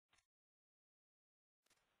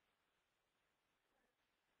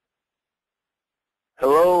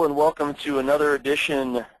Hello and welcome to another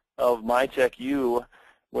edition of Mytech U,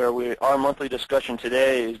 where our monthly discussion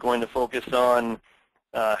today is going to focus on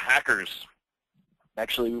hackers.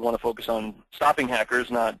 Actually, we want to focus on stopping hackers,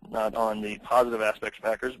 not on the positive aspects of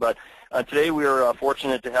hackers. But today we are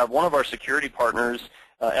fortunate to have one of our security partners,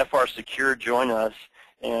 FRSecure, join us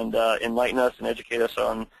and enlighten us and educate us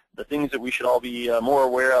on the things that we should all be more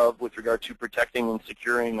aware of with regard to protecting and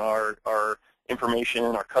securing our information,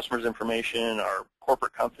 our customers' information, our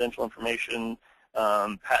corporate confidential information,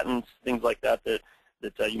 patents, things like that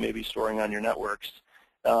you may be storing on your networks.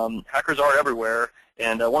 Hackers are everywhere,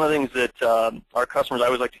 and one of the things that our customers, I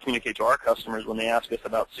always like to communicate to our customers when they ask us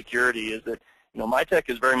about security is that, Mytech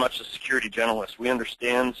is very much a security generalist. We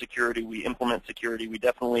understand security, we implement security, we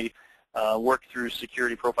definitely work through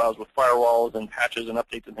security profiles with firewalls and patches and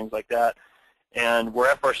updates and things like that. And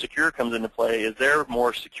where FRSecure comes into play is they're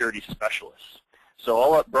more security specialists. So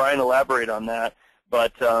I'll let Brian elaborate on that,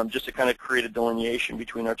 but just to kind of create a delineation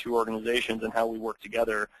between our two organizations and how we work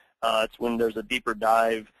together, it's when there's a deeper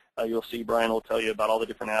dive, you'll see Brian will tell you about all the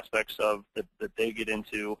different aspects of that they get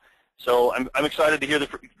into. So I'm excited to hear the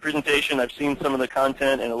presentation. I've seen some of the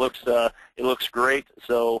content, and it looks great.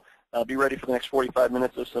 So be ready for the next 45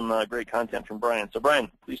 minutes of some great content from Brian. So Brian,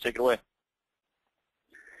 please take it away.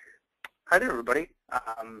 Hi there, everybody.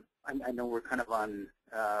 I know we're kind of on,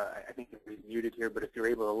 I think we're muted here, but if you're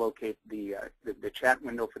able to locate the chat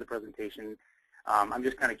window for the presentation, I'm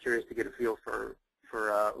just kind of curious to get a feel for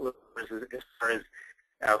listeners as far as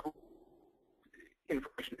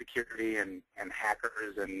information security and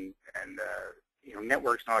hackers and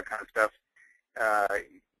networks and all that kind of stuff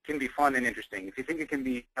can be fun and interesting. If you think it can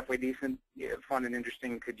be halfway decent, fun and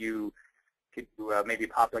interesting, could you maybe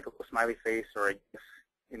pop like a little smiley face, or I guess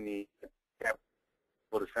in the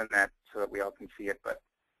we'll to send that so that we all can see it. But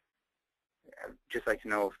I'd just like to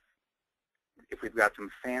know if we've got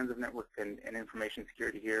some fans of network and information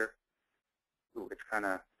security here. Ooh, it's kind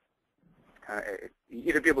of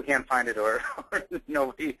either people can't find it or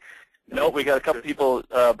nobody. No, we got a couple people,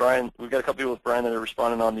 Brian. We've got a couple people with Brian that are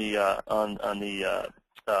responding on the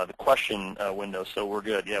question window, so we're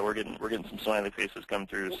good. Yeah, we're getting some smiley faces come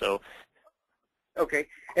through. So. Okay,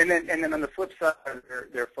 and then on the flip side,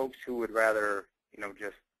 there are folks who would rather,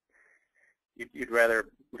 you'd rather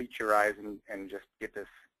bleach your eyes and just get this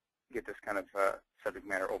kind of subject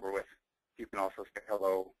matter over with. You can also say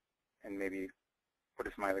hello and maybe put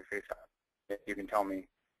a smiley face on. You can tell me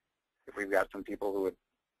if we've got some people who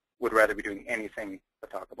would rather be doing anything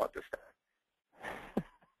but talk about this stuff.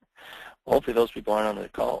 Hopefully those people aren't on the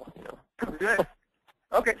call. Good.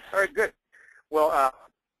 Okay. All right. Good. Well,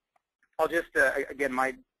 I'll just again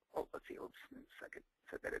let's see. Oops, a second.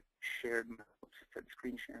 Said that it shared. Oops, it said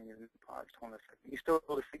screen sharing is paused. Hold on a second. You still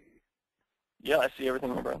able to see? Yeah, I see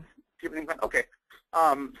everything, Brian. See everything? Okay.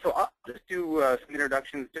 So I'll just do some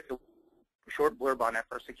introductions, just a short blurb on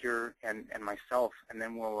FRSecure and myself, and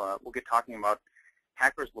then we'll get talking about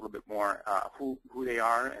hackers a little bit more, who they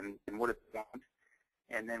are and what they want,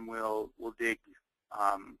 and then we'll dig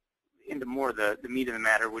into more the meat of the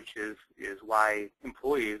matter, which is why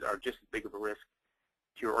employees are just as big of a risk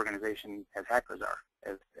to your organization as hackers are,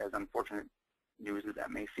 as unfortunate news as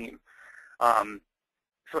that may seem.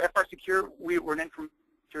 So FRSecure, we're an information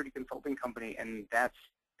security consulting company, and that's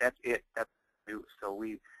it. That's what we do. So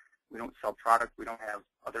we don't sell product. We don't have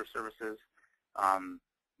other services.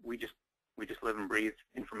 We just live and breathe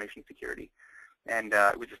information security. And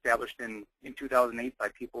it was established in 2008 by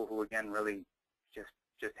people who, again, really just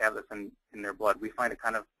have this in their blood. We find it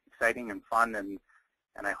kind of exciting and fun, and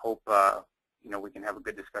I hope we can have a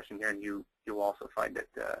good discussion here, and you'll also find it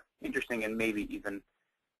interesting and maybe even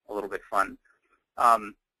a little bit fun.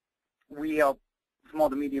 We help small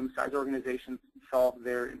to medium-sized organizations solve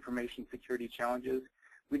their information security challenges.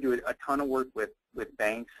 We do a ton of work with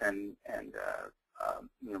banks and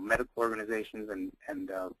medical organizations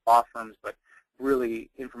and law firms, but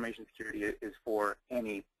really information security is for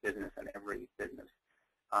any business and every business.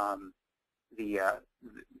 The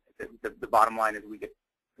bottom line is we get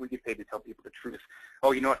paid to tell people the truth.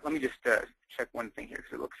 Oh, you know what? Let me just check one thing here,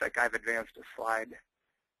 because it looks like I've advanced a slide,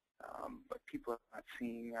 but people are not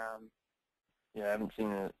seeing. Yeah, I haven't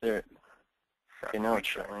seen it there. Okay, now it's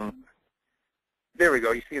showing. There we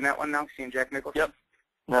go. You seeing that one now? Seeing Jack Nicholson? Yep.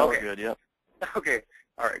 Now okay. We're good. Yep. Okay.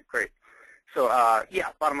 All right. Great. So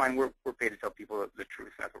yeah, bottom line, we're paid to tell people the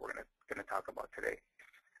truth. That's what we're gonna talk about today.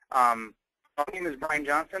 My name is Brian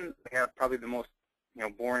Johnson. I have probably the most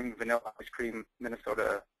boring vanilla ice cream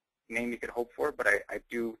Minnesota name you could hope for, but I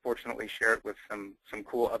do fortunately share it with some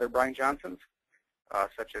cool other Brian Johnsons,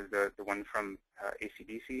 such as the one from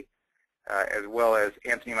AC/DC. as well as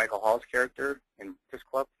Anthony Michael Hall's character in Breakfast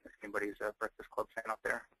Club. If anybody's a Breakfast Club fan out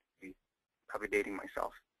there, I'm probably dating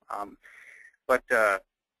myself. But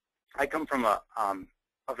I come from a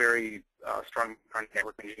very strong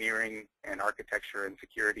network engineering and architecture and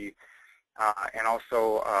security, and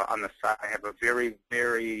also on the side I have a very,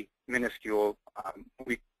 very minuscule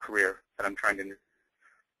movie career that I'm trying to do.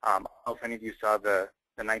 I don't know if any of you saw the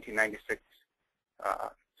 1996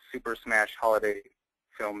 Super Smash holiday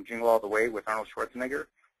film Jingle All the Way with Arnold Schwarzenegger.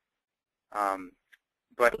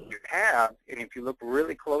 But you have, and if you look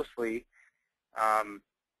really closely,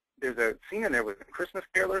 there's a scene in there with Christmas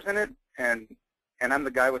carolers in it, and I'm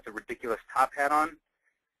the guy with the ridiculous top hat on.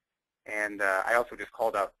 And I also just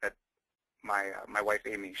called out that my wife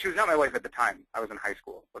Amy. She was not my wife at the time. I was in high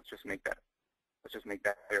school. Let's just make that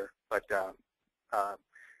clear. But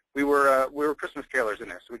we were Christmas carolers in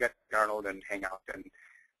there, so we got Arnold and hang out, and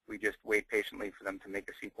we just wait patiently for them to make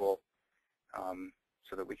a sequel,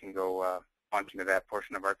 so that we can go launch into that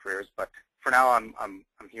portion of our careers. But for now, I'm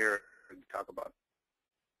here to talk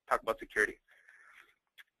about security.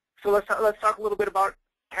 So let's talk a little bit about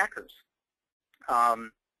hackers.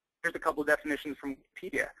 Here's a couple of definitions from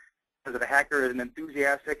Wikipedia. Is it a hacker is an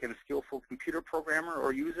enthusiastic and skillful computer programmer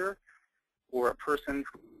or user, or a person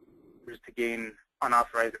who is to gain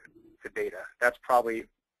unauthorized data? That's probably,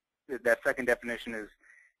 that second definition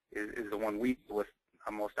is the one we deal with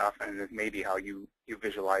most often, and is maybe how you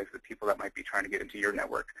visualize the people that might be trying to get into your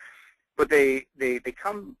network. But they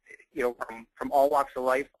come, from all walks of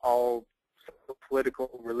life, all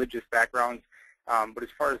political, religious backgrounds. But as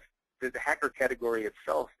far as the hacker category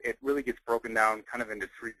itself, it really gets broken down kind of into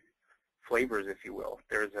three flavors, if you will.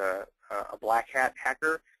 There's a black hat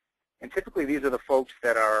hacker, and typically these are the folks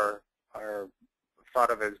that are thought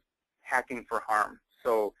of as hacking for harm.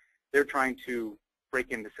 So they're trying to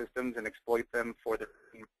break into systems and exploit them for their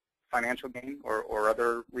financial gain or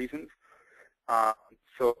other reasons.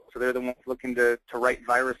 So they're the ones looking to write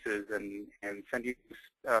viruses and send you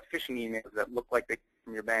phishing emails that look like they come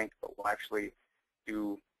from your bank, but will actually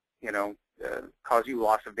do, cause you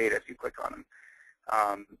loss of data if you click on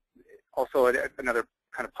them. Also, another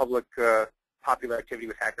kind of public popular activity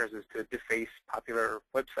with hackers is to deface popular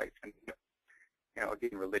websites and,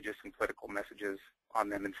 getting religious and political messages on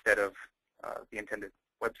them instead of the intended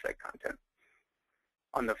website content.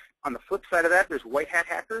 On the flip side of that, there's white hat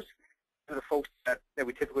hackers. They're the folks that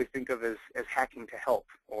we typically think of as hacking to help,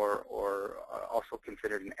 or also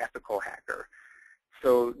considered an ethical hacker.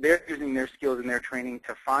 So they're using their skills and their training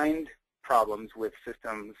to find problems with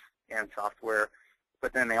systems and software,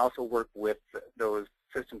 but then they also work with those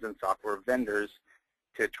systems and software vendors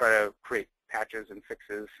to try to create patches and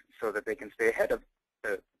fixes so that they can stay ahead of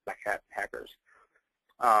the black hat hackers.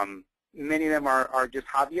 Many of them are just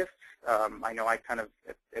hobbyists. I know I kind of,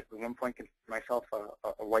 at one point, considered myself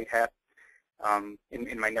a white hat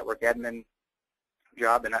in my network admin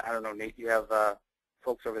job. And I don't know, Nate, you have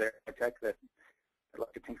folks over there at Tech that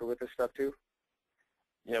like to tinker with this stuff too?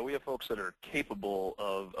 Yeah, we have folks that are capable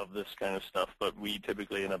of this kind of stuff, but we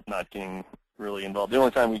typically end up not getting really involved. The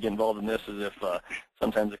only time we get involved in this is if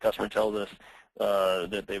sometimes the customer tells us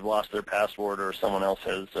that they've lost their password, or someone else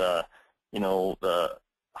has,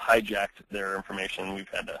 hijacked their information. We've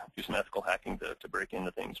had to do some ethical hacking to break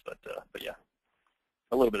into things, but yeah,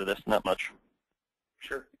 a little bit of this, not much.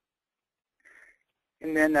 Sure.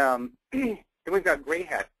 And then, then we've got gray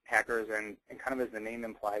hat hackers, and kind of as the name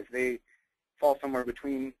implies, they fall somewhere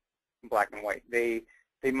between black and white. They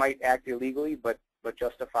might act illegally, but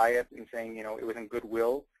justify it in saying, it was in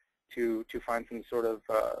goodwill to find some sort of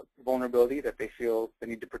vulnerability that they feel they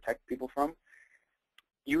need to protect people from.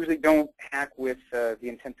 Usually don't hack with the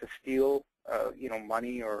intent to steal,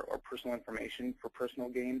 money or personal information for personal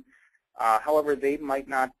gain. However, they might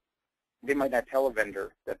not tell a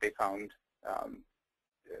vendor that they found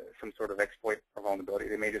some sort of exploit or vulnerability.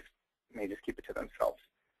 They may just keep it to themselves.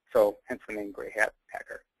 So hence the name gray hat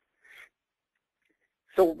hacker.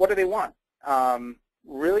 So what do they want?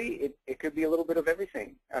 Really, it could be a little bit of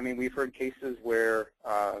everything. I mean, we've heard cases where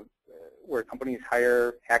companies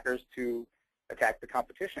hire hackers to attack the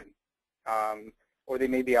competition, or they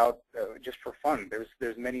may be out just for fun.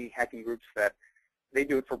 There's many hacking groups that they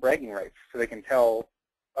do it for bragging rights, so they can tell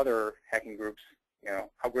other hacking groups,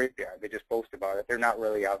 how great they are. They just boast about it. They're not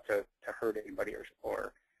really out to hurt anybody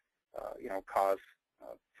or cause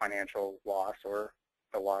financial loss or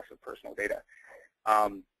the loss of personal data.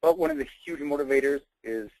 But one of the huge motivators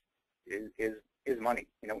is money.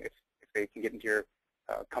 If they can get into your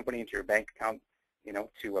company, into your bank account,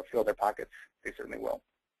 to fill their pockets, they certainly will.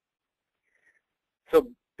 So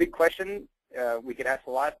big question we could ask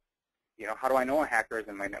a lot. how do I know a hacker is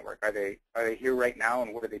in my network? Are they here right now,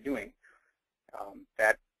 and what are they doing?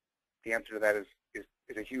 The answer to that is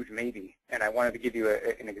a huge maybe. And I wanted to give you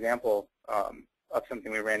an example of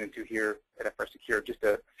something we ran into here at FRSecure just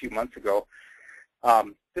a few months ago.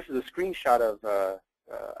 This is a screenshot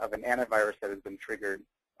of an antivirus that has been triggered.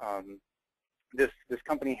 This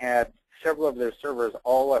company had several of their servers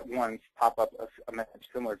all at once pop up a message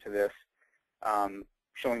similar to this,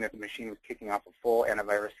 showing that the machine was kicking off a full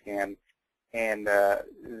antivirus scan. And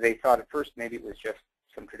they thought at first maybe it was just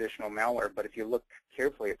some traditional malware, but if you look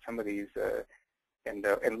carefully at some of these and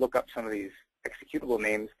look up some of these executable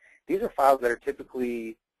names, these are files that are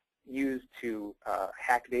typically used to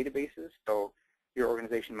hack databases. So your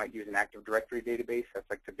organization might use an Active Directory database. That's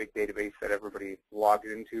like the big database that everybody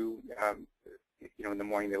logs into. In the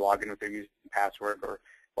morning they log in with their username and password, or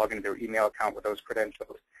log into their email account with those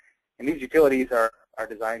credentials. And these utilities are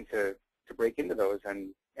designed to break into those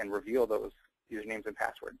and reveal those usernames and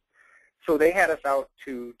passwords. So they had us out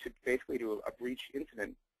to basically do a breach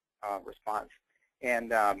incident response.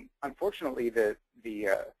 And unfortunately,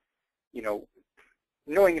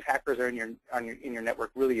 knowing if hackers are in your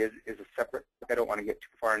network really is a separate. I don't want to get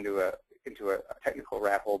too far into a technical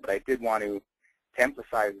rat hole, but I did want to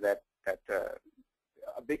emphasize that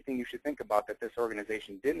a big thing you should think about that this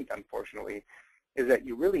organization didn't, unfortunately, is that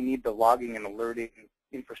you really need the logging and alerting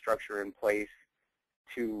infrastructure in place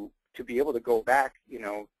to be able to go back,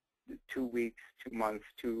 2 weeks, 2 months,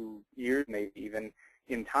 2 years, maybe even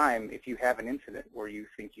in time if you have an incident where you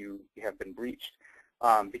think you have been breached.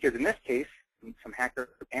 Because in this case, some hackers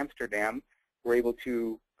from Amsterdam were able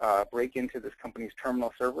to break into this company's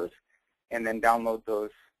terminal servers and then download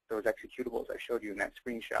those executables I showed you in that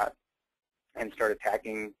screenshot and start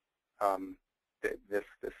attacking this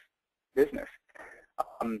business.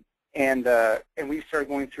 And we started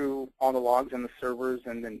going through all the logs and the servers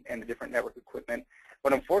and the different network equipment.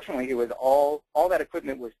 But unfortunately, it was all that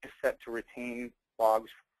equipment was just set to retain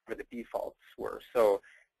logs where the defaults were. So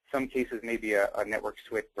some cases, maybe a network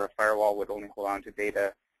switch or a firewall would only hold on to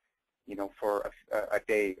data, for a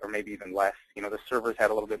day or maybe even less. The servers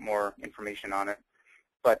had a little bit more information on it.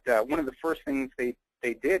 But one of the first things they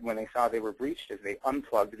did when they saw they were breached is they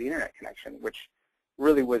unplugged the internet connection, which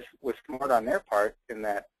really was smart on their part in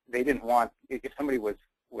that they didn't want, if somebody was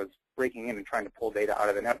breaking in and trying to pull data out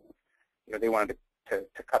of the network, they wanted to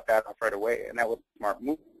cut that off right away, and that was a smart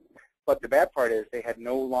move. But the bad part is they had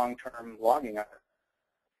no long-term logging on it.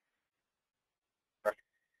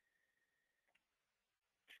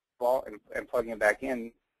 And plugging it back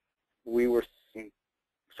in, we were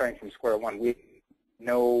starting from square one. We had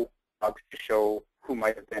no logs to show who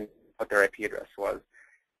might have been, what their IP address was,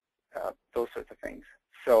 those sorts of things.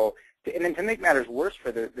 So, and then to make matters worse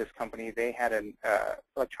for this company, they had an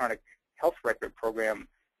electronic health record program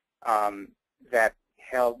that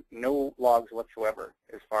held no logs whatsoever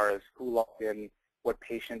as far as who logged in, what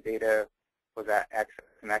patient data was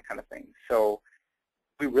accessed, and that kind of thing. So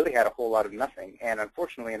we really had a whole lot of nothing. And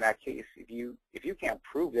unfortunately, in that case, if you can't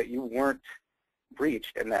prove that you weren't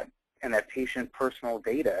breached and that patient personal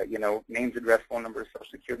data, names, address, phone number,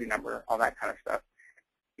 social security number, all that kind of stuff,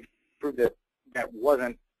 if you prove that that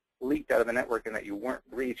wasn't leaked out of the network and that you weren't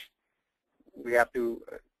breached, we have to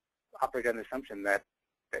operate on the assumption that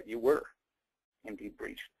you were indeed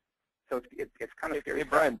breached. So it's kind of scary. Hey,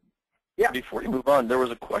 Brian. Yeah. Before you move on, there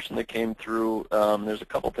was a question that came through. There's a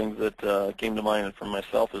couple things that came to mind from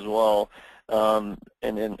myself as well, and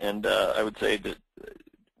I would say that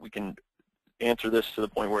we can answer this to the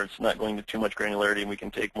point where it's not going to too much granularity, and we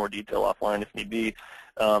can take more detail offline if need be.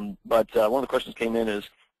 But one of the questions came in is,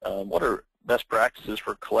 what are best practices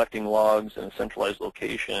for collecting logs in a centralized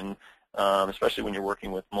location, especially when you're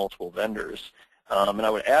working with multiple vendors? And I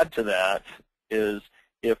would add to that is,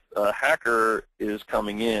 if a hacker is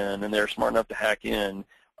coming in and they're smart enough to hack in,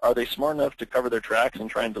 are they smart enough to cover their tracks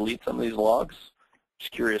and try and delete some of these logs?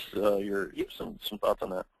 Just curious, some thoughts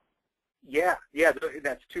on that. Yeah,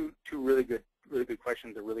 that's two really good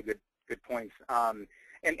questions, or really good points. And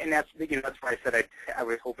that's that's why I said I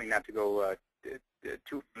was hoping not to go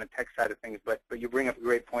too from the tech side of things, but you bring up a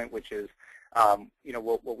great point, which is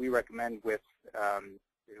what we recommend with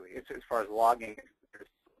as far as logging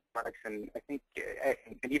products, and I think and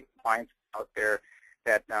even clients out there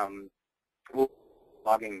that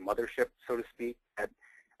logging mothership, so to speak, that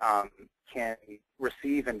can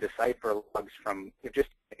receive and decipher logs from just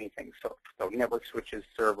anything. So network switches,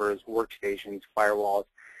 servers, workstations, firewalls,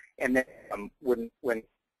 and then when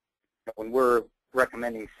we're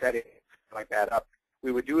recommending setting like that up,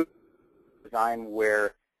 we would do a design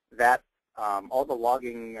where that all the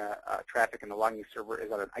logging traffic and the logging server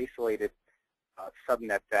is on an isolated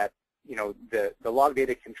subnet that the log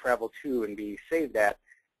data can travel to and be saved at,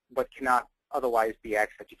 but cannot otherwise be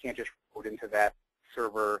accessed. You can't just go into that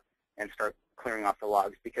server and start clearing off the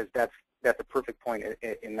logs, because that's a perfect point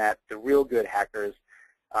in that the real good hackers,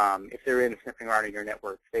 if they're in sniffing around in your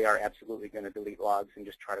network, they are absolutely going to delete logs and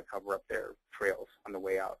just try to cover up their trails on the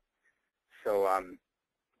way out. So,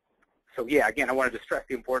 so yeah, again, I wanted to stress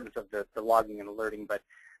the importance of the logging and alerting, but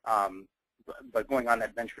going on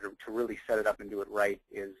that venture to really set it up and do it right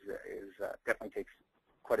is definitely takes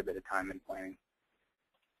quite a bit of time and planning.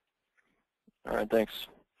 All right, thanks.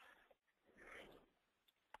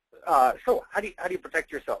 So how do you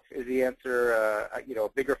protect yourself? Is the answer a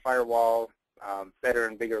bigger firewall, better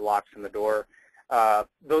and bigger locks in the door?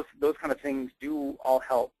 Those kind of things do all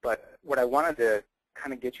help, but what I wanted to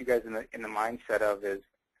kind of get you guys in the mindset of is,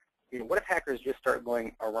 what if hackers just start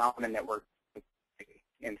going around the network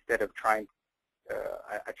instead of trying to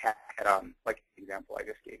attack head-on, like the example I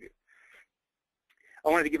just gave you? I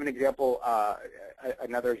wanted to give an example,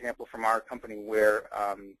 another example from our company where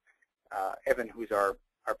Evan, who's our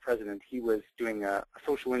president, he was doing a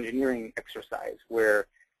social engineering exercise where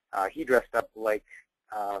he dressed up like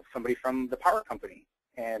somebody from the power company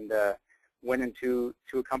and went into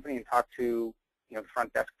a company and talked to the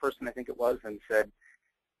front desk person, I think it was, and said,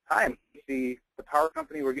 "Hi, I'm the power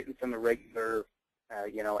company. We're getting some irregular,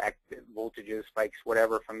 active voltages, spikes,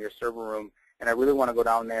 whatever, from your server room, and I really want to go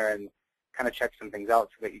down there and kind of check some things out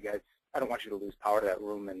so that you guys, I don't want you to lose power to that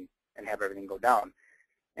room and have everything go down."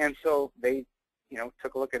 And so they,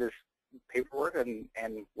 took a look at his paperwork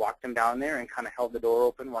and walked him down there and kind of held the door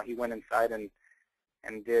open while he went inside and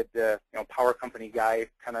did power company guy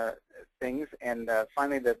kind of things. And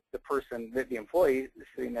finally, the person, the employee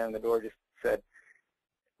sitting there in the door, just said,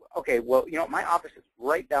 "Okay, well, my office is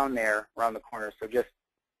right down there around the corner, so just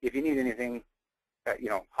if you need anything,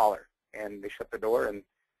 holler." And they shut the door and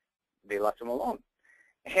they left him alone.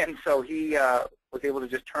 And so he was able to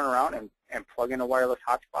just turn around and plug in a wireless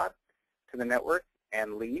hotspot to the network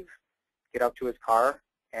and leave, get up to his car,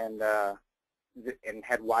 and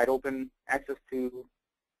had wide open access to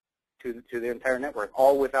the entire network,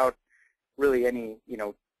 all without really any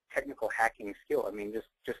technical hacking skill. I mean,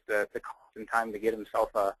 just the cost and time to get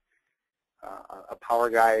himself a power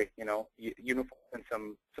guy uniform and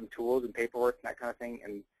some tools and paperwork and that kind of thing,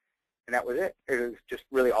 and that was it. It was just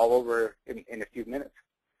really all over in a few minutes.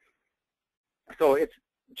 So it's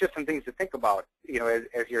just some things to think about,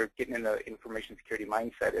 as you're getting in the information security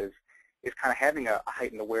mindset, is kind of having a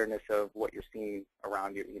heightened awareness of what you're seeing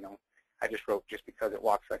around you. I just wrote "just because it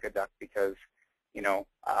walks like a duck" because,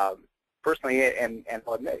 personally, and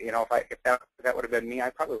I'll admit, if that would have been me, I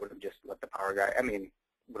probably would have just let the power guy.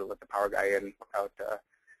 Would have let the power guy in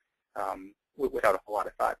without a whole lot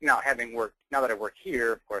of thought. Now, now that I work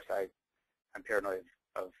here, of course, I'm paranoid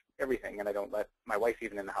of everything, and I don't let my wife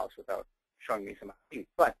even in the house without showing me some ID.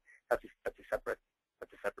 But that's a separate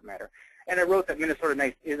matter. And I wrote that Minnesota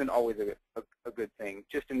nice isn't always a good thing,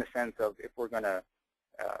 just in the sense of if we're going to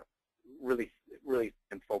really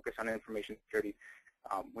focus on information security,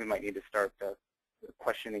 we might need to start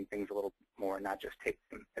questioning things a little more, not just take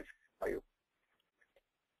them as value.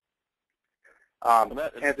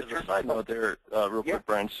 As a side note there, real quick,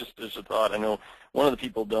 Brian, it's just a thought. I know one of the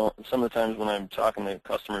people some of the times when I'm talking to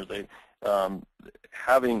customers, they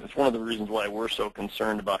it's one of the reasons why we're so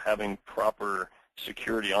concerned about having proper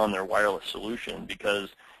security on their wireless solution, because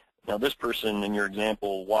now this person in your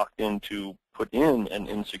example walked in to put in an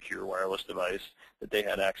insecure wireless device that they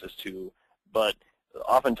had access to, but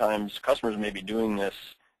oftentimes customers may be doing this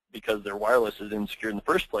because their wireless is insecure in the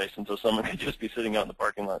first place, and so someone could just be sitting out in the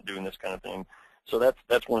parking lot doing this kind of thing. So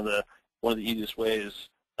that's one of the easiest ways,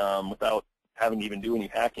 without having to even do any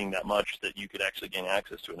hacking that much, that you could actually gain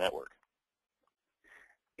access to a network.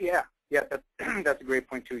 Yeah, that's a great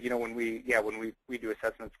point too. When we do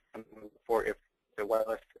assessments for if the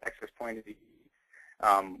wireless access point is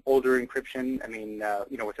older encryption,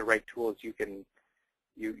 with the right tools, you can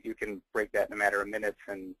break that in a matter of minutes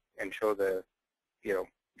and show the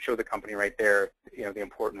company right there the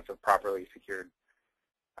importance of properly secured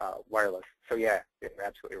wireless. So yeah, you're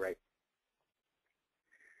absolutely right.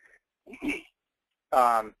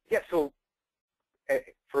 So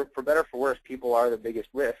for better or for worse, people are the biggest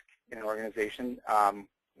risk in an organization.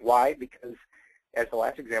 Why? Because as the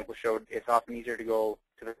last example showed, it's often easier to go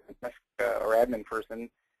to the desk or admin person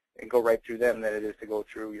and go right through them than it is to go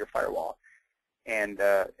through your firewall. And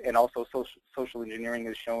also social engineering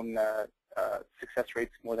has shown success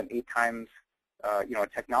rates more than 8 times a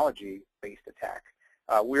technology-based attack.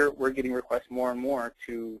 We're getting requests more and more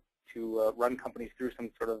to run companies through some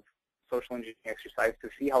sort of social engineering exercise to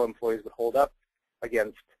see how employees would hold up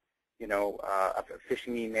against a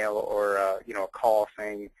phishing email or a call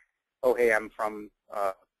saying, oh, hey, I'm from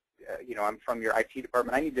I'm from your IT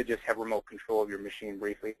department. I need to just have remote control of your machine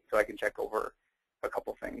briefly so I can check over a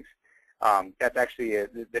couple things. That's actually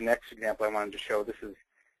the next example I wanted to show. This is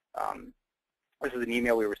an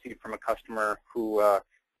email we received from a customer who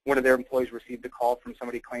one of their employees received a call from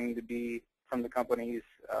somebody claiming to be from the company's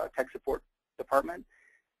tech support department,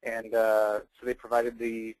 and so they provided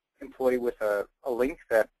the employee with a link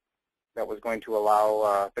that was going to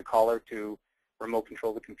allow the caller to remote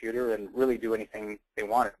control the computer and really do anything they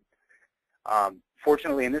wanted.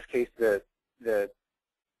 Fortunately, in this case, the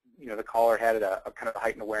caller had a kind of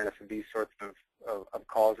heightened awareness of these sorts of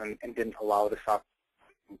calls and didn't allow the software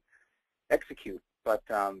to execute. But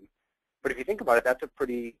if you think about it, that's a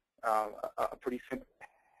pretty simple.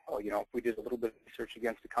 If we did a little bit of research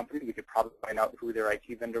against the company, we could probably find out who their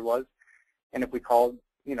IT vendor was, and if we called,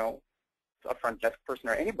 a front desk person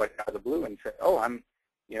or anybody out of the blue and said, oh, I'm,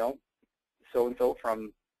 so and so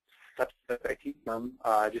from such an IT firm,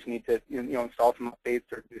 I just need to, install some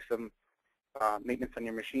updates or do some maintenance on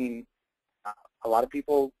your machine. A lot of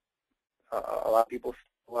people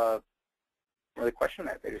still really question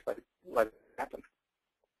that. They just let it happen.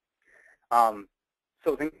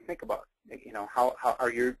 So think about it. How are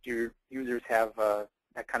do your users have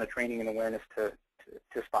that kind of training and awareness to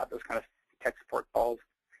spot those kind of tech support calls?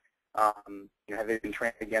 Have they been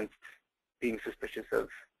trained against being suspicious of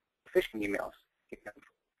phishing emails?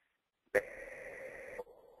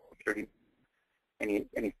 Any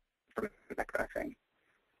that kind of thing.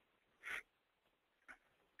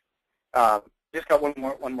 Just got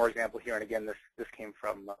one more example here, and again, this came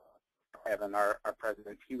from Evan, our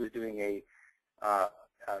president. He was doing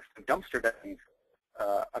some dumpster diving,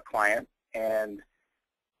 a client, and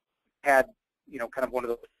had kind of one of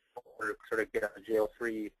those sort of get out of jail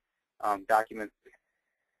free documents.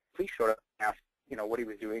 Police showed up and asked what he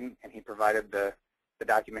was doing, and he provided the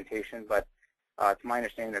documentation. But to my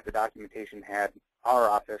understanding, that the documentation had our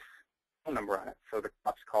office phone number on it. So the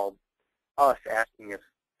cops called us asking if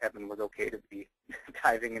Evan was okay to be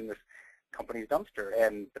diving in this company's dumpster,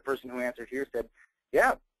 and the person who answered here said,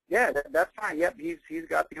 yeah, that's fine. Yep, he's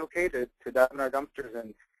got the okay to dive in our dumpsters,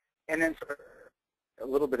 and then sort of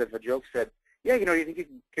a little bit of a joke said, yeah, do you think you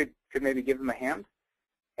could maybe give him a hand?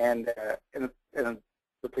 And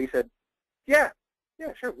the police said, yeah,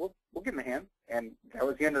 sure, we'll give him a hand, and that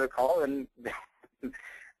was the end of the call, and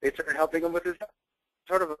they started helping him with his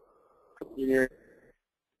sort of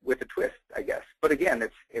with a twist, I guess. But again,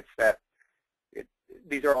 it's that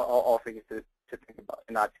these are all things to think about,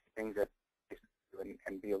 and not things that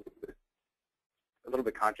and be a little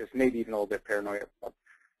bit conscious, maybe even a little bit paranoid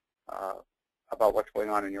about what's going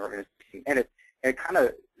on in your organization. And it kind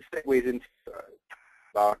of segues into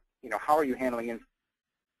about how are you handling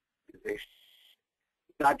information?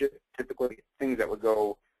 Not just typically things that would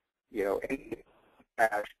go in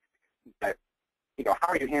cache, but how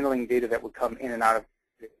are you handling data that would come in and out of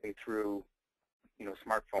through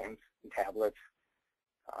smartphones and tablets,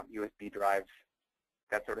 USB drives,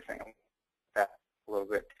 that sort of thing. That a little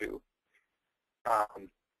bit too.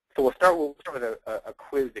 So we'll start with a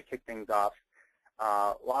quiz to kick things off.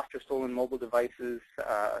 Lost or stolen mobile devices,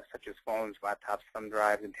 such as phones, laptops, thumb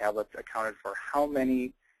drives, and tablets, accounted for how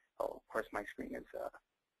many? Oh, of course, my screen is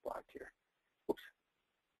blocked here. Oops.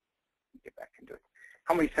 Get back into it.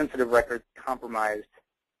 How many sensitive records compromised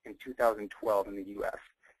in 2012 in the U.S.?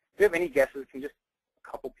 Do you have any guesses? Can just a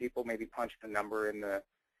couple people maybe punch the number in the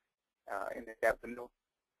chat window?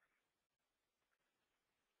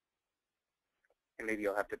 And maybe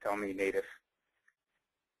you'll have to tell me, Nate, if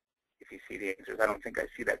you see the answers. I don't think I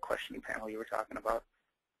see that question panel you were talking about.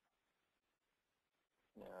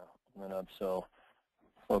 Yeah, went up. So,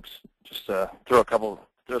 folks, just throw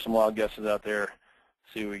some wild guesses out there.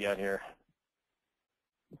 See what we got here.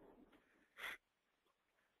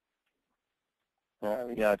 All right,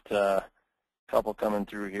 we got a couple coming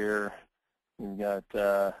through here. We've got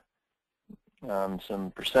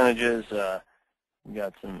some percentages. We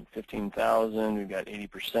got some 15,000. We've got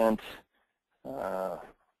 80%.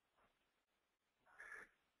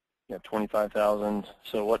 Yeah, 25,000.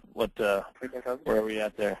 So what? Where are we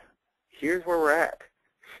at there? Here's where we're at.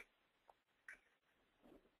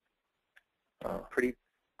 Pretty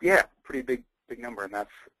big number, and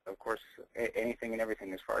that's of course anything and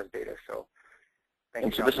everything as far as data. So,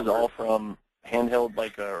 so this is all from handheld,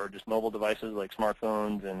 or just mobile devices like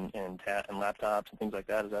smartphones and laptops and things like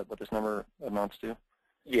that. Is that what this number amounts to?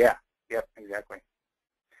 Yeah. Yep. Exactly.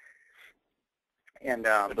 And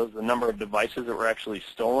are those the number of devices that were actually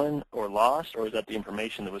stolen or lost, or is that the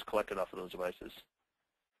information that was collected off of those devices?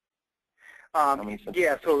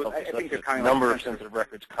 Yeah, so I think they're counting number of sensitive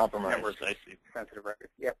records compromised. Number of I see. sensitive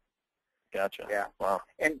records. Yep. Gotcha. Yeah. Wow.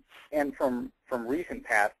 And from recent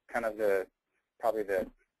past, kind of probably the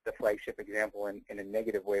flagship example in a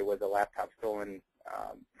negative way was a laptop stolen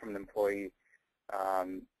from an employee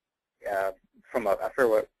from a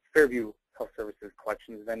Fairview Health Services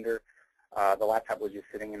collections vendor. The laptop was just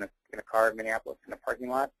sitting in a car in Minneapolis in a parking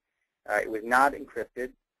lot. It was not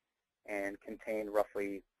encrypted and contained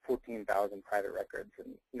roughly 14,000 private records.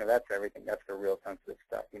 And, that's everything. That's the real sensitive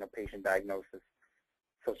stuff. Patient diagnosis,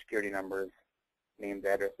 Social Security numbers, names,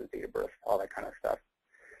 addresses, date of birth, all that kind of stuff.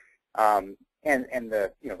 And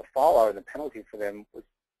the fallout and the penalty for them was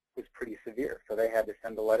pretty severe. So they had to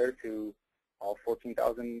send a letter to all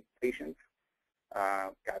 14,000 patients.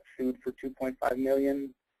 Got sued for $2.5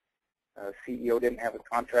 million. CEO didn't have a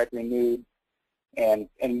contract renewed. And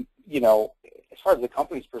as far as the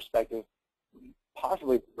company's perspective,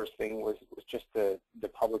 possibly the worst thing was just the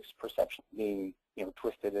public's perception being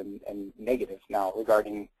twisted and negative now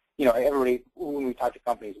regarding everybody. When we talk to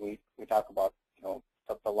companies, we talk about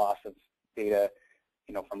the loss of data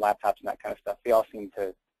from laptops and that kind of stuff. They all seem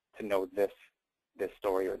to know this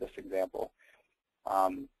story or this example.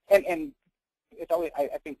 And it's always,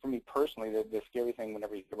 I think for me personally, the scary thing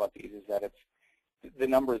whenever you hear about these is that it's the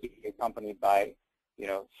numbers accompanied by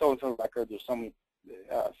so-and-so records or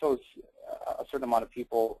a certain amount of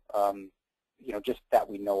people, just that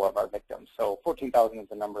we know of our victims. So 14,000 is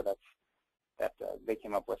the number that they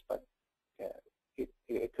came up with, but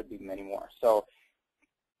it could be many more. So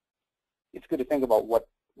it's good to think about what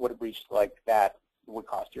a breach like that would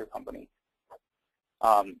cost your company.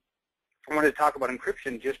 I wanted to talk about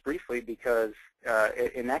encryption just briefly because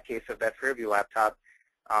in that case of that Fairview laptop,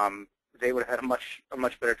 they would have had a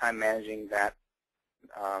much better time managing that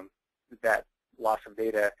loss of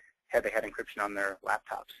data had they had encryption on their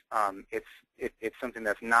laptops. It's something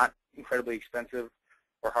that's not incredibly expensive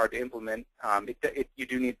or hard to implement. You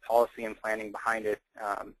do need policy and planning behind it,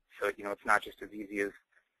 so it's not just as easy as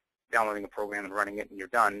downloading a program and running it and you're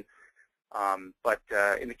done. But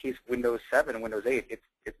in the case of Windows 7 and Windows 8,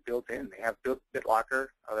 it's built in. They have built BitLocker.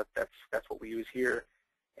 That's what we use here,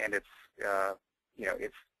 and it's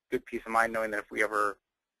it's good peace of mind knowing that if we ever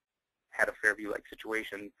had a Fairview-like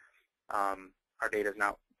situation, our data is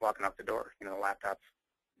not walking out the door. The laptop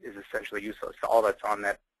is essentially useless. So all that's on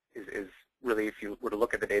that is really, if you were to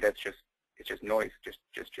look at the data, it's just noise, just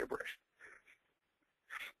gibberish.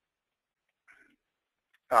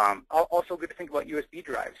 Also good to think about USB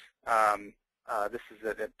drives. This is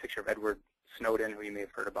a picture of Edward Snowden, who you may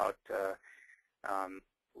have heard about,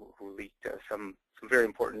 who leaked some very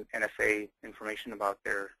important NSA information about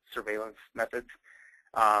their surveillance methods.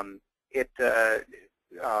 The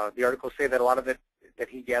articles say that a lot of it that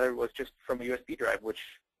he gathered was just from a USB drive, which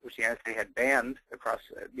the NSA had banned across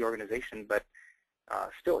the organization, but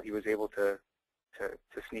still he was able to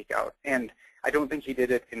sneak out. And I don't think he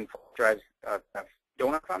did it in drives that have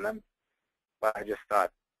donuts on them, but I just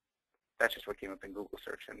thought that's just what came up in Google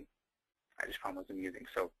search, and I just found it was amusing.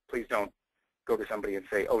 So please don't go to somebody and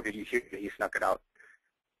say, oh, did you hear that he snuck it out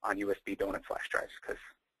on USB donut flash drives, because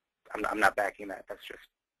I'm not backing that. That's just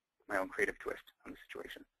my own creative twist on the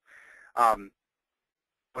situation.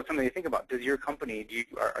 But something to think about, does your company,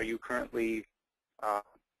 are you currently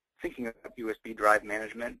thinking of USB drive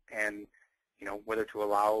management and whether to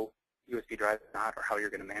allow USB drives or not, or how you're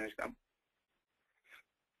going to manage them?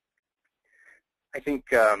 I think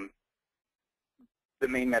the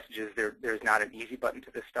main message is there's not an easy button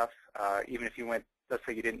to this stuff. Even if you went, let's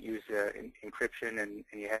say you didn't use encryption and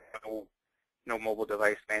you had no mobile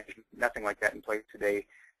device management, nothing like that in place today,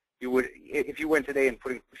 you would, if you went today and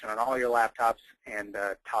put encryption on all your laptops and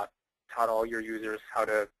taught all your users how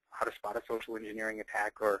to spot a social engineering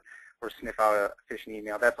attack or sniff out a phishing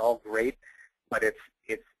email, that's all great, but it's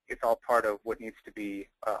all part of what needs to be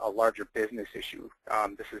a larger business issue.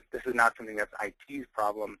 This is not something that's IT's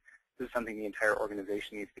problem. This is something the entire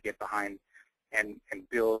organization needs to get behind and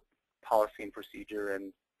build policy and procedure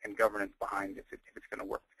and governance behind if it's going to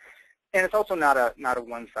work. And it's also not a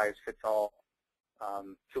one-size-fits-all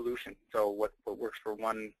solution. So what works for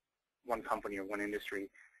one company or one industry,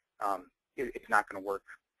 it's not going to work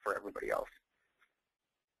for everybody else.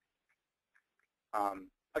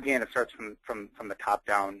 Again, it starts from the top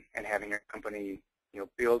down, and having a company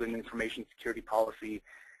build an information security policy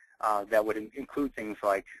that would include things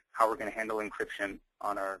like how we're going to handle encryption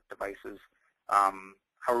on our devices, how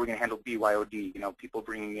are we going to handle BYOD, people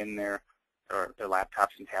bringing in their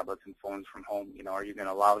laptops and tablets and phones from home. Are you going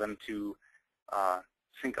to allow them to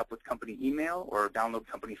sync up with company email or download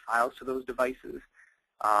company files to those devices?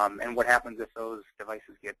 And what happens if those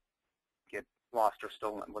devices get lost or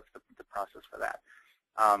stolen? What's the process for that?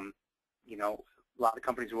 You know, a lot of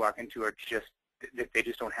companies we walk into are just, they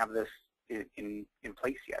just don't have this in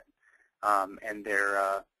place yet, and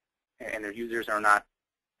their users are not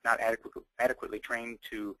adequately trained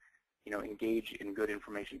to, you know, engage in good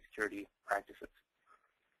information security practices.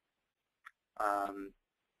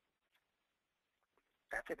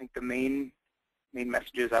 That's, I think, the main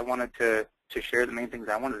messages I wanted to share, the main things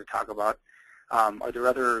I wanted to talk about. Are there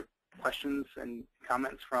other questions and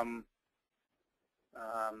comments from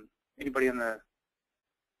anybody in the?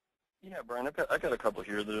 Yeah, Brian, I've got a couple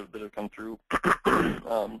here that have come through.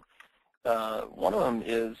 One of them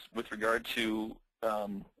is with regard to,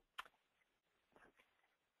 you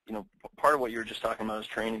know, part of what you were just talking about is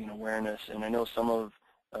training and awareness, and I know some of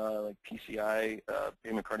like PCI,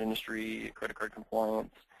 payment card industry, credit card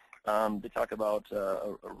compliance, they talk about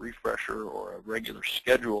a refresher or a regular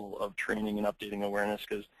schedule of training and updating awareness,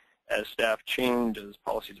 because as staff change, as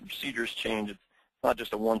policies and procedures change, it's not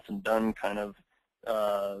just a once and done kind of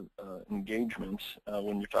engagement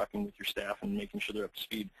when you're talking with your staff and making sure they're up to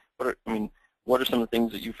speed. What are some of the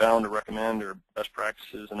things that you found or recommend or best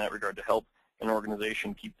practices in that regard to help an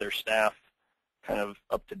organization keep their staff kind of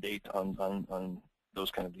up to date on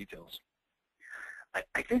those kind of details?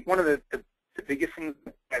 I think one of the biggest things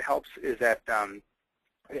that helps is that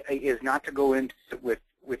is not to go into with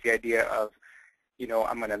the idea of, you know,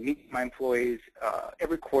 I'm going to meet my employees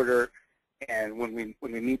every quarter, and when we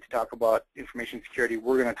meet to talk about information security,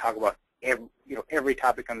 we're going to talk about every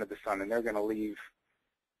topic under the sun, and they're going to leave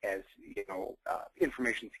as, you know,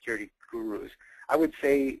 information security gurus. I would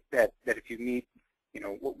say that if you meet, you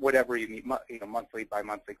know, whatever you meet, you know, monthly,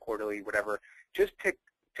 bi-monthly, quarterly, whatever, just pick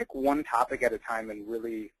one topic at a time and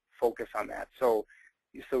really focus on that. So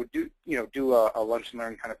do a lunch and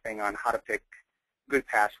learn kind of thing on how to pick good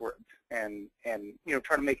passwords, and you know,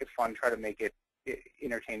 try to make it fun, try to make it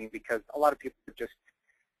entertaining, because a lot of people are just,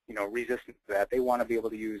 you know, resistant to that. They want to be able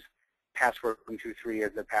to use password 123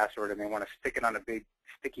 as their password, and they want to stick it on a big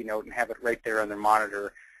sticky note and have it right there on their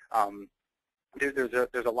monitor.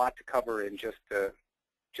 There's a lot to cover in just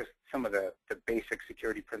some of the basic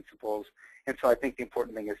security principles, and so I think the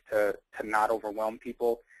important thing is to not overwhelm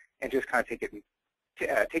people and just kind of take it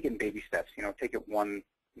in baby steps. You know, take it one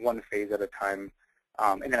phase at a time,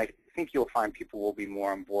 and then I think you'll find people will be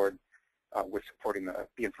more on board with supporting the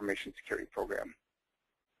information security program.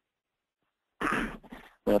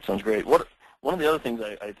 That sounds great. One of the other things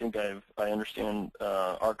I think I understand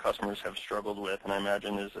our customers have struggled with, and I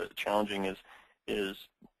imagine is challenging, is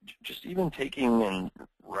just even taking and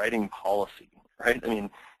writing policy, right? I mean,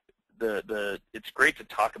 it's great to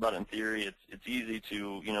talk about it in theory. It's easy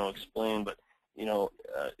to, you know, explain, but, you know,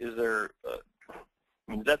 is there?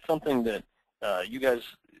 Is that something that you guys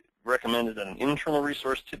recommended an internal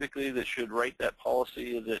resource typically that should write that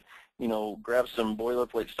policy? Is it, you know, grab some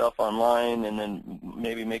boilerplate stuff online and then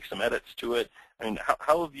maybe make some edits to it? I mean,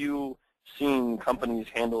 how have you seen companies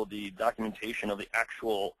handle the documentation of the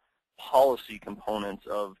actual policy components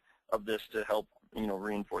of this to help, you know,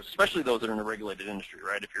 reinforce, especially those that are in a regulated industry,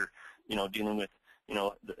 right? If you're, you know, dealing with, you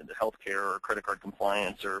know, the healthcare or credit card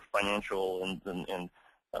compliance or financial and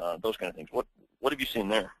those kind of things. What have you seen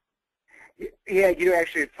there? Yeah, you know,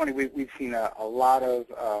 actually, it's funny. We've seen a lot of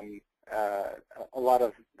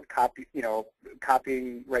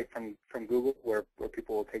copying right from Google, where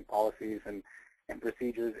people will take policies and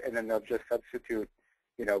procedures, and then they'll just substitute,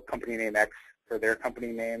 you know, company name X for their company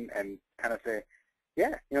name, and kind of say,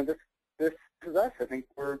 yeah, you know, this is us. I think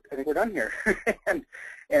we're done here. and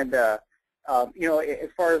you know, as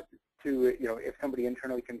far as to, you know, if somebody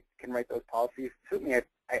internally can write those policies, certainly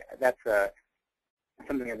that's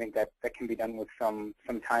something I think that can be done with some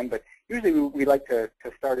time. But usually we like to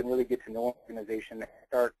start and really get to know an organization.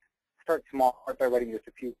 Start small. Start by writing just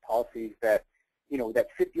a few policies that, you know, that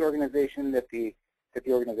fit the organization, that the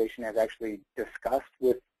organization has actually discussed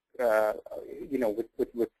with you know,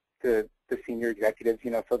 with the senior executives.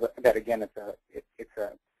 You know, so that again, it's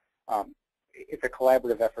a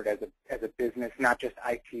collaborative effort as a business, not just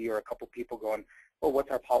IT or a couple people going, well,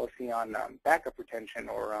 what's our policy on backup retention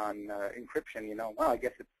or on encryption? You know, well, I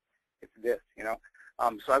guess it's this. You know,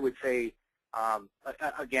 so I would say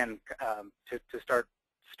again, to start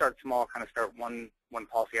small, kind of start one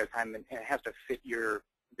policy at a time, and it has to fit your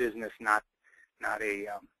business, not a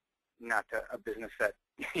business that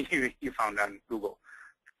you found on Google.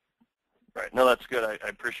 Right. No, that's good. I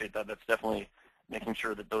appreciate that. That's definitely making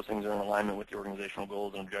sure that those things are in alignment with the organizational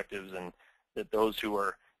goals and objectives, and that those who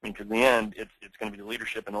are, I mean, because in the end, it's going to be the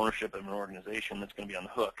leadership and ownership of an organization that's going to be on the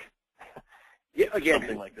hook. Yeah, again,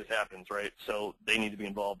 something like this happens, right? So they need to be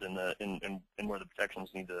involved in where the protections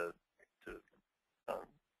need to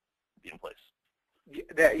be in place.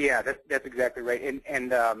 That's exactly right.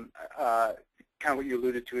 And kind of what you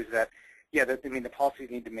alluded to is that, I mean, the policies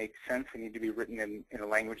need to make sense. They need to be written in a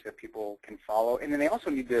language that people can follow, and then they also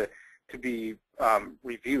need to be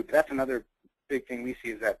reviewed. That's another big thing we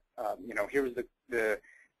see is that here's the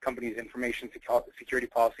company's information security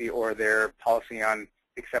policy or their policy on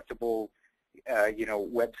acceptable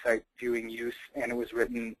website viewing use, and it was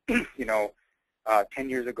written 10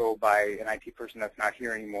 years ago by an IT person that's not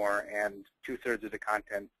here anymore, and 2/3 of the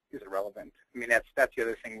content is irrelevant. I mean, that's the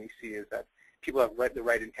other thing we see is that people have the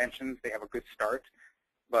right intentions, they have a good start,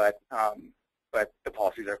 but the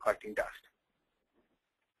policies are collecting dust.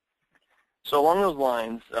 So along those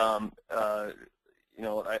lines, I've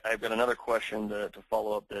got another question to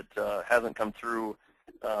follow up that hasn't come through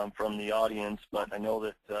from the audience, but I know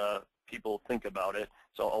that people think about it.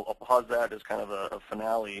 So I'll pause that as kind of a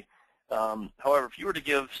finale. However, if you were to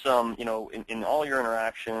give some, in all your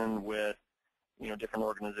interaction with, different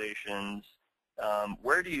organizations,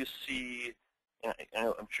 where do you see, and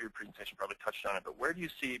I'm sure your presentation probably touched on it, but where do you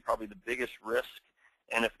see probably the biggest risk?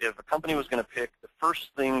 And if a company was going to pick the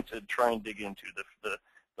first thing to try and dig into,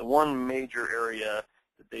 the one major area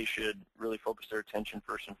that they should really focus their attention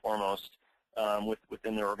first and foremost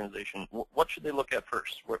within their organization, what should they look at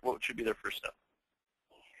first? What should be their first step?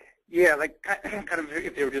 Yeah, like kind of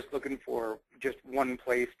if they were just looking for just one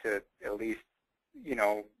place to at least,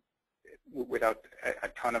 without a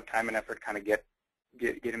ton of time and effort, kind of get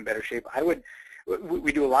in better shape.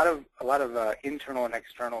 We do a lot of internal and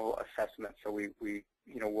external assessments. So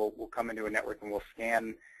we'll come into a network and we'll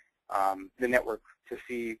scan the network to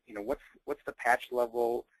see what's the patch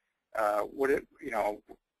level, what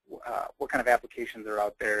kind of applications are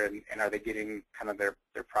out there, and are they getting kind of their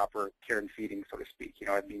proper care and feeding, so to speak,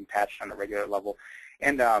 being patched on a regular level.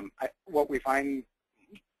 And what we find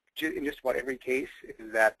in just about every case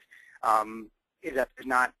is that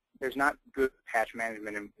there's not good patch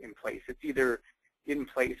management in place. It's either in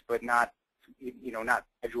place but not not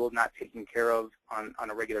scheduled, not taken care of on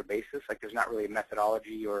a regular basis. Like there's not really a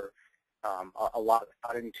methodology or a lot of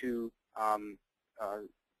thought into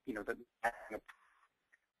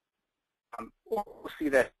we'll see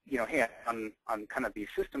that hey, on kind of the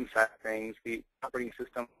system side of things, the operating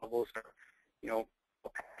system levels are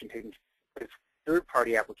taken. It's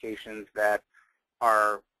third-party applications that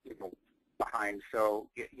are behind. So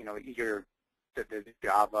either the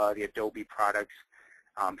Java, the Adobe products,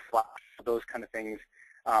 Flash, those kind of things,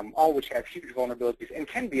 all which have huge vulnerabilities and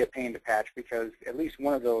can be a pain to patch because at least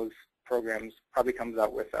one of those programs probably comes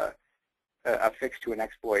out with a fix to an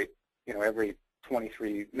exploit, every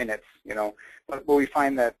 23 minutes, But we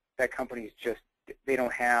find that companies just, they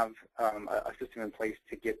don't have a system in place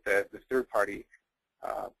to get the third-party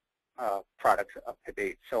products up to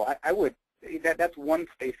date. So I would, that's one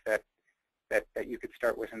space that you could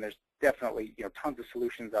start with, and there's definitely tons of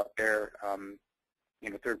solutions out there,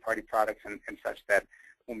 third-party products and such that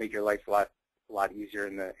will make your life a lot easier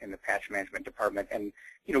in the patch management department, and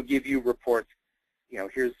give you reports.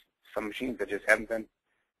 Here's some machines that just haven't been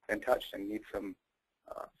touched and need some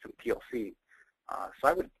TLC. So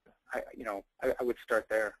I would start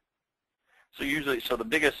there. So usually, the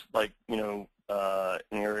biggest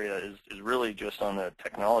area is really just on the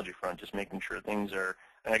technology front, just making sure things are.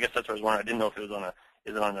 And I guess that's what I was wondering. I didn't know if it was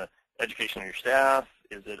is it on the education of your staff?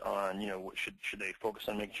 Is it on should they focus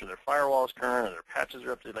on making sure their firewall is current or their patches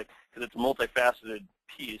are up to date? Because it's a multifaceted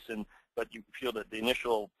piece, but you feel that the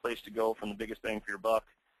initial place to go from the biggest bang for your buck,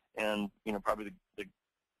 and probably the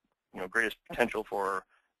greatest potential for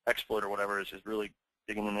exploit or whatever is really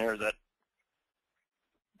digging in there. Is that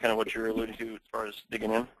kind of what you're alluding to as far as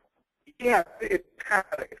digging in? Yeah, it's kind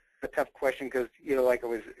of a tough question because like I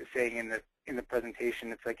was saying in the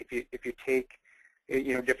presentation, it's like if you take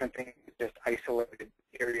different things, just isolated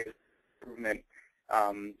areas of improvement,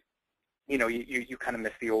 you kind of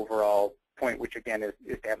miss the overall point, which again is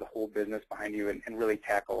to have the whole business behind you and really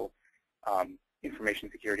tackle information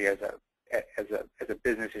security as a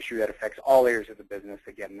business issue that affects all areas of the business.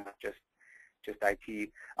 Again, not just IT.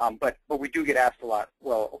 But we do get asked a lot.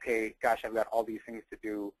 Well, okay, gosh, I've got all these things to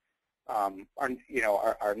do. Our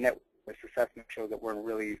net assessment shows that we're in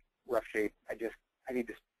really rough shape. I need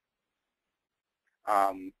to.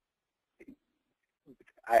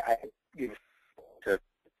 To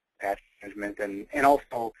patch management and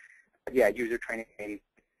also, user training.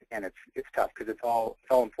 And it's tough because it's all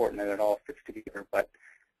important and it all fits together. But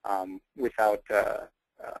without a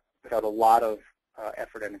lot of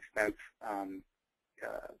effort and expense,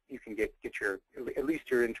 you can get your at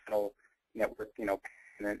least your internal network,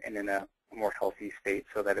 and in a more healthy state,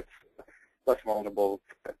 so that it's less vulnerable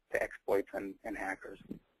to exploits and hackers.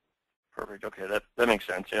 Perfect. Okay, that makes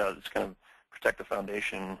sense. Yeah, it's kind of protect the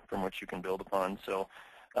foundation from which you can build upon. So,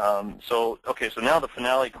 okay. So now the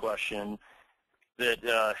finale question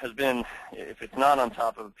that has been, if it's not on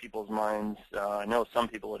top of people's minds, I know some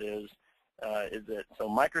people it is that so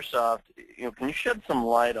Microsoft, can you shed some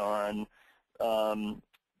light on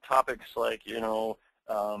topics like,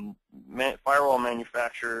 firewall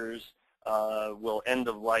manufacturers will end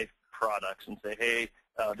of life products and say, hey,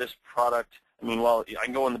 this product, well, I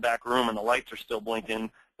can go in the back room and the lights are still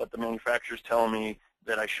blinking, but the manufacturer's telling me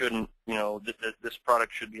that I shouldn't, that this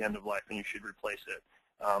product should be end of life and you should replace it.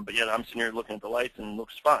 But yet I'm sitting here looking at the lights and it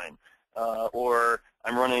looks fine. Or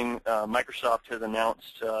I'm running, Microsoft has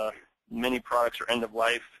announced many products are end of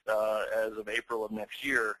life as of April of next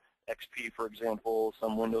year. XP, for example,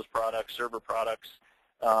 some Windows products, server products,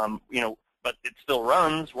 but it still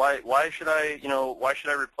runs. Why should I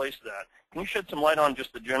replace that? Can you shed some light on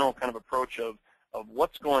just the general kind of approach of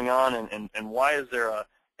what's going on and why is there a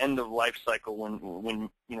end of life cycle when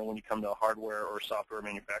you come to a hardware or software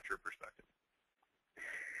manufacturer perspective?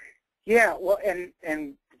 Yeah, well, and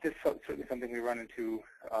this is certainly something we run into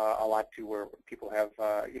a lot too, where people have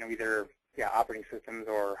either operating systems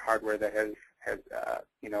or hardware that has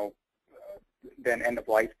been end of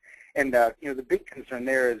life. And the big concern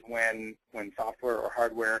there is when software or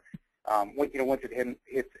hardware, once it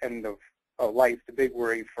hits end of life, the big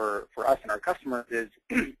worry for us and our customers is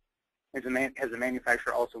has the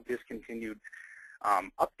manufacturer also discontinued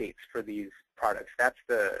updates for these products? That's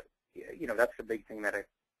the big thing that I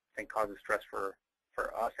think causes stress for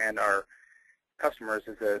us and our customers,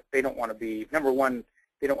 is that they don't want to be, number one,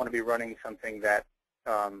 they don't want to be running something that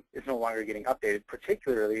is no longer getting updated,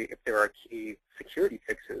 particularly if there are key security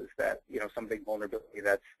fixes that, some big vulnerability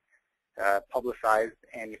that's publicized,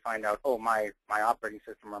 and you find out, oh, my operating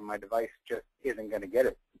system on my device just isn't going to get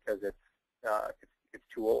it because it's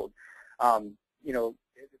too old.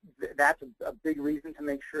 That's a big reason to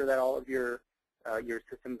make sure that all of your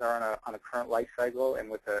systems are on a current life cycle and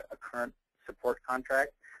with a current support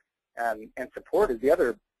contract. And support is the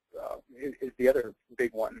other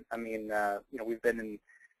big one. We've been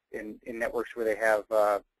in networks where they have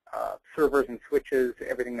servers and switches,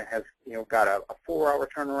 everything that has got a 4-hour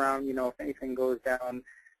turnaround. If anything goes down,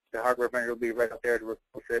 the hardware vendor will be right up there to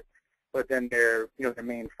replace it. But then their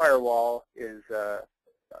main firewall is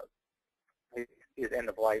end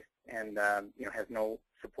of life and has no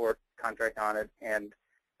support contract on it, and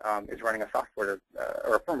is running a software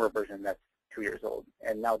or a firmware version that's 2 years old.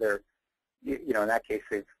 And now they're in that case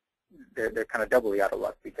they're kind of doubly out of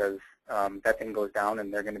luck, because that thing goes down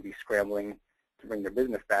and they're going to be scrambling to bring their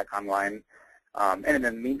business back online. And in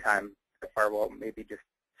the meantime, the firewall may be just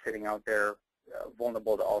sitting out there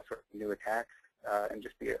vulnerable to all sorts of new attacks and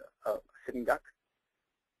just be a sitting duck.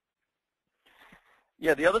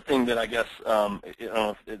 Yeah, the other thing that I guess, I don't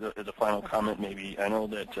know if as a final comment maybe, I know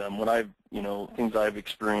that what things I've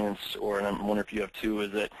experienced, and I wonder if you have too,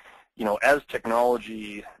 is that, as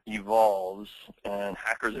technology evolves and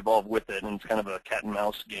hackers evolve with it, and it's kind of a cat and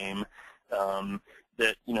mouse game,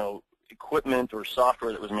 that, equipment or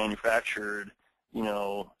software that was manufactured,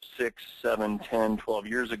 6, 7, 10, 12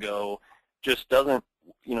 years ago just doesn't,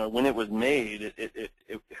 when it was made, it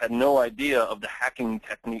had no idea of the hacking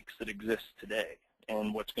techniques that exist today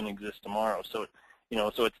and what's going to exist tomorrow. So,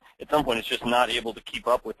 so it's at some point it's just not able to keep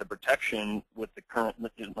up with the protection with the current,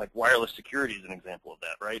 like wireless security is an example of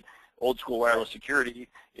that, right? Old school wireless security,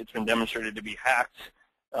 it's been demonstrated to be hacked.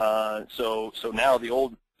 So now the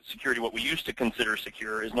old security, what we used to consider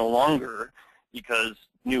secure, is no longer, because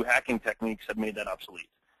new hacking techniques have made that obsolete.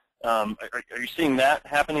 Are you seeing that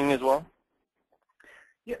happening as well?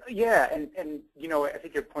 Yeah, and I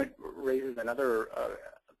think your point raises another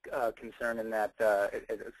concern in that,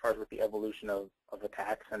 as far as with the evolution of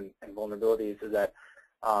attacks and vulnerabilities, is that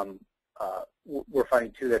we're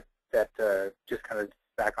finding too that just kind of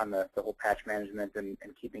back on the whole patch management and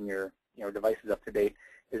keeping your devices up to date,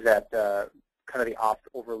 is that kind of the oft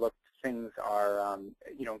overlooked things are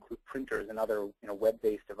include printers and other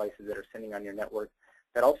web-based devices that are sitting on your network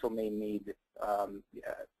that also may need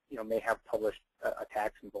may have published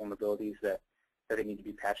attacks and vulnerabilities that they need to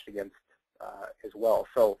be patched against as well.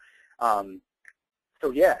 So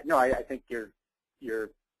yeah, no, I think you're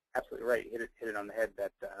absolutely right. Hit it on the head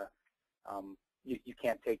that you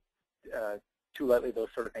can't take too lightly those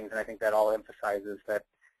sort of things, and I think that all emphasizes that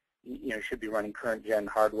you should be running current gen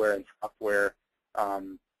hardware and software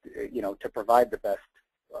to provide the best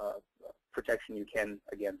protection you can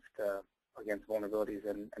against vulnerabilities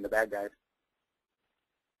and the bad guys.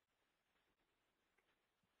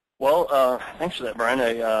 Well, thanks for that,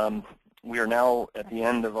 Brian. We are now at the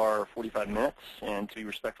end of our 45 minutes, and to be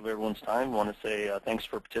respectful of everyone's time, I want to say thanks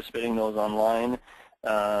for participating, those online,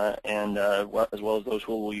 and as well as those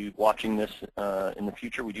who will be watching this in the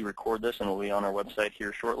future. We do record this, and it will be on our website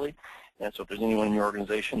here shortly. And so if there's anyone in your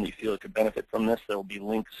organization that you feel could benefit from this, there will be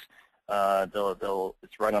links.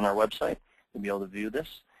 It's right on our website. You'll be able to view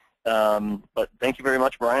this. But thank you very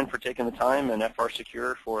much, Brian, for taking the time, and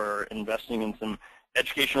FRSecure for investing in some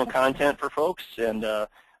educational content for folks. And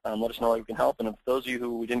let us know how we can help. And if those of you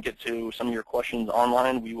who we didn't get to some of your questions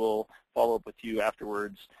online, we will follow up with you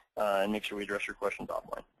afterwards and make sure we address your questions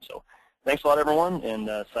offline. So thanks a lot, everyone, and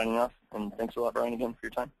signing off. And thanks a lot, Brian, again, for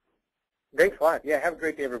your time. Thanks a lot. Yeah, have a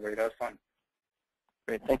great day, everybody. That was fun.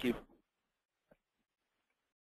 Great. Thank you.